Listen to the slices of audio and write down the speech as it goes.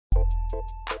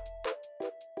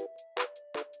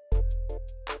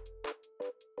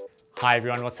Hi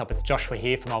everyone, what's up? It's Joshua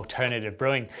here from Alternative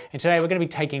Brewing, and today we're going to be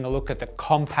taking a look at the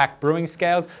compact brewing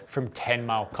scales from 10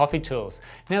 Mile Coffee Tools.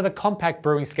 Now, the compact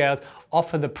brewing scales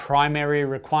offer the primary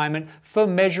requirement for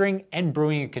measuring and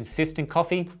brewing a consistent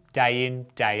coffee day in,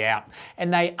 day out.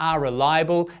 And they are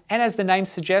reliable and, as the name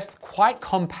suggests, quite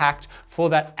compact for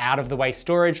that out-of-the-way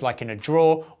storage like in a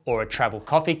drawer or a travel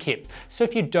coffee kit. So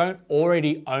if you don't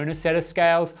already own a set of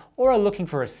scales or are looking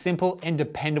for a simple and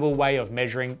dependable way of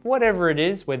measuring whatever it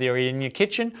is, whether you're in your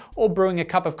kitchen or brewing a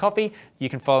cup of coffee, you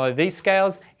can follow these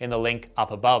scales in the link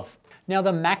up above. Now,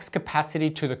 the max capacity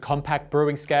to the compact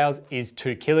brewing scales is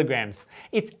 2 kilograms.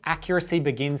 Its accuracy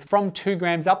begins from 2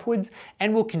 grams upwards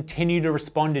and will continue to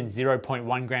respond in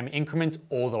 0.1 gram increments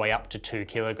all the way up to 2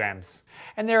 kilograms.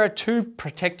 And there are 2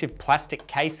 protective plastic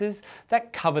cases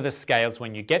that cover the scales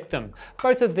when you get them.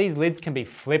 Both of these lids can be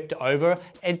flipped over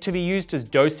and to be used as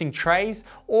dosing trays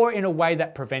or in a way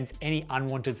that prevents any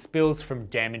unwanted spills from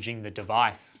damaging the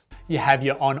device. You have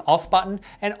your on-off button,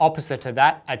 and opposite to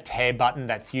that, a tare button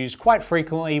that's used quite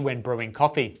frequently when brewing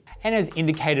coffee. And as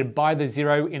indicated by the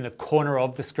 0 in the corner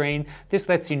of the screen, this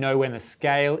lets you know when the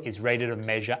scale is ready to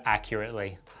measure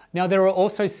accurately. Now, there are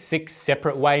also 6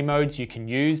 separate weigh modes you can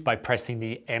use by pressing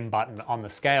the M button on the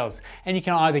scales, and you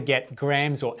can either get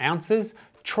grams or ounces,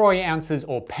 troy ounces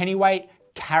or pennyweight,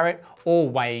 carat, or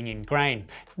weighing in grain.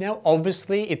 Now,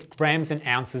 obviously it's grams and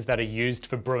ounces that are used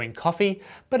for brewing coffee,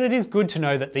 but it is good to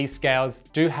know that these scales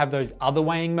do have those other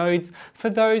weighing modes for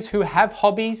those who have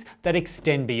hobbies that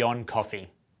extend beyond coffee.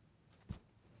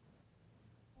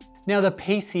 Now, the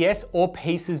PCS or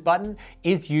pieces button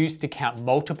is used to count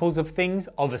multiples of things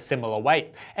of a similar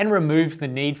weight and removes the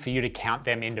need for you to count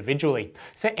them individually.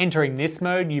 So entering this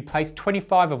mode, you place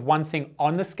 25 of one thing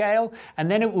on the scale and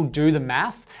then it will do the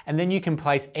math, and then you can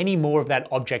place any more of that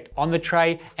object on the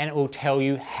tray and it will tell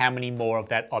you how many more of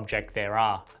that object there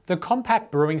are. The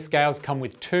compact brewing scales come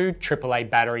with 2 AAA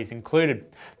batteries included.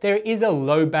 There is a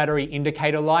low battery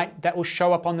indicator light that will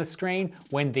show up on the screen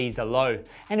when these are low,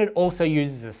 and it also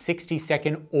uses a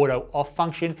 60-second auto off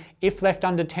function if left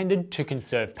unattended to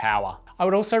conserve power. I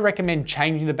would also recommend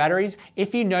changing the batteries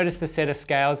if you notice the set of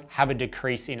scales have a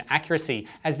decrease in accuracy,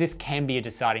 as this can be a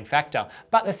deciding factor,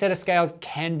 but the set of scales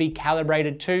can be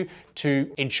calibrated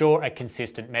to ensure a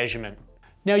consistent measurement.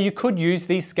 Now, you could use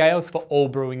these scales for all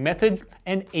brewing methods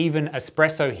and even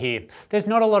espresso here. There's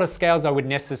not a lot of scales I would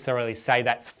necessarily say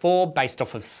that's for based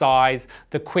off of size,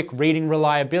 the quick reading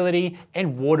reliability,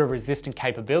 and water resistant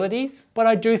capabilities. But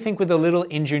I do think with a little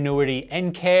ingenuity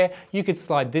and care, you could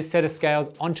slide this set of scales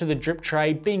onto the drip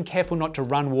tray, being careful not to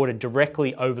run water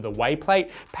directly over the weigh plate,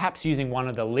 perhaps using one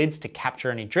of the lids to capture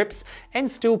any drips, and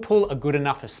still pull a good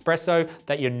enough espresso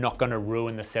that you're not going to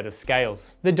ruin the set of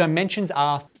scales. The dimensions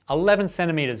are 11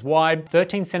 centimeters wide,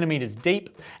 13 centimeters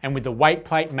deep, and with the weight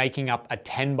plate making up a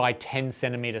 10 by 10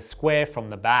 centimeter square from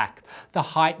the back, the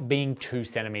height being 2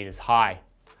 centimeters high.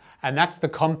 And that's the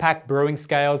compact brewing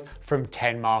scales from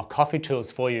 10 Mile Coffee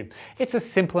Tools for you. It's a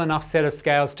simple enough set of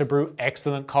scales to brew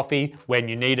excellent coffee when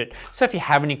you need it. So if you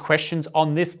have any questions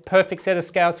on this perfect set of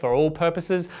scales for all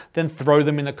purposes, then throw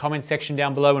them in the comment section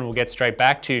down below and we'll get straight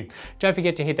back to you. Don't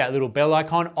forget to hit that little bell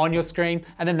icon on your screen,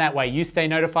 and then that way you stay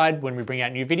notified when we bring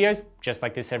out new videos just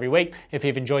like this every week. If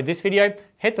you've enjoyed this video,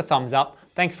 hit the thumbs up.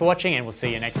 Thanks for watching, and we'll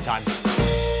see you next time.